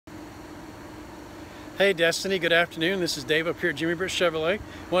Hey Destiny, good afternoon. This is Dave up here at Jimmy Britt Chevrolet. I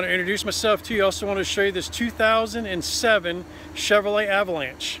want to introduce myself to you. I also want to show you this 2007 Chevrolet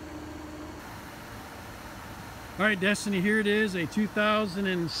Avalanche. Alright Destiny, here it is, a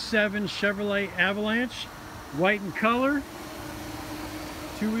 2007 Chevrolet Avalanche. White in color,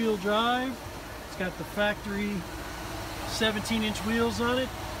 two-wheel drive. It's got the factory 17-inch wheels on it,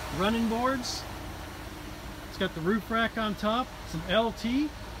 running boards. It's got the roof rack on top, some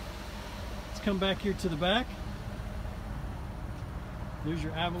LT. Come back here to the back. There's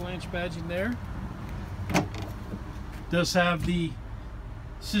your Avalanche badging there. Does have the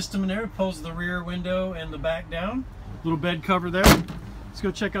system in there, pulls the rear window and the back down. Little bed cover there. Let's go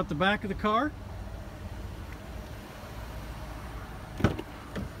check out the back of the car.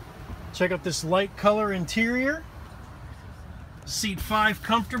 Check out this light color interior. Seat 5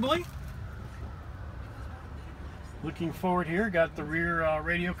 comfortably. Looking forward here, got the rear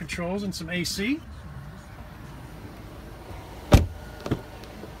radio controls and some AC.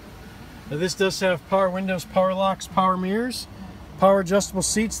 Now this does have power windows, power locks, power mirrors, power adjustable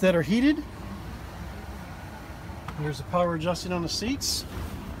seats that are heated. There's the power adjusting on the seats.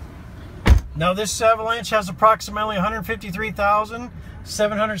 Now this Avalanche has approximately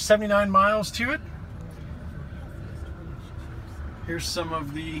 153,779 miles to it. Here's some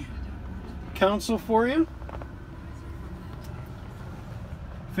of the console for you.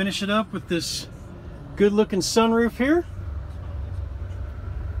 Finish it up with this good looking sunroof here.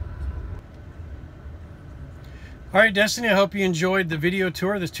 Alright Destiny, I hope you enjoyed the video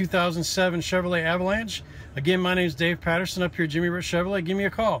tour of this 2007 Chevrolet Avalanche. Again, my name is Dave Patterson up here at Jimmy Britt Chevrolet. Give me a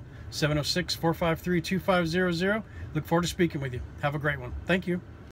call, 706-453-2500. Look forward to speaking with you. Have a great one. Thank you.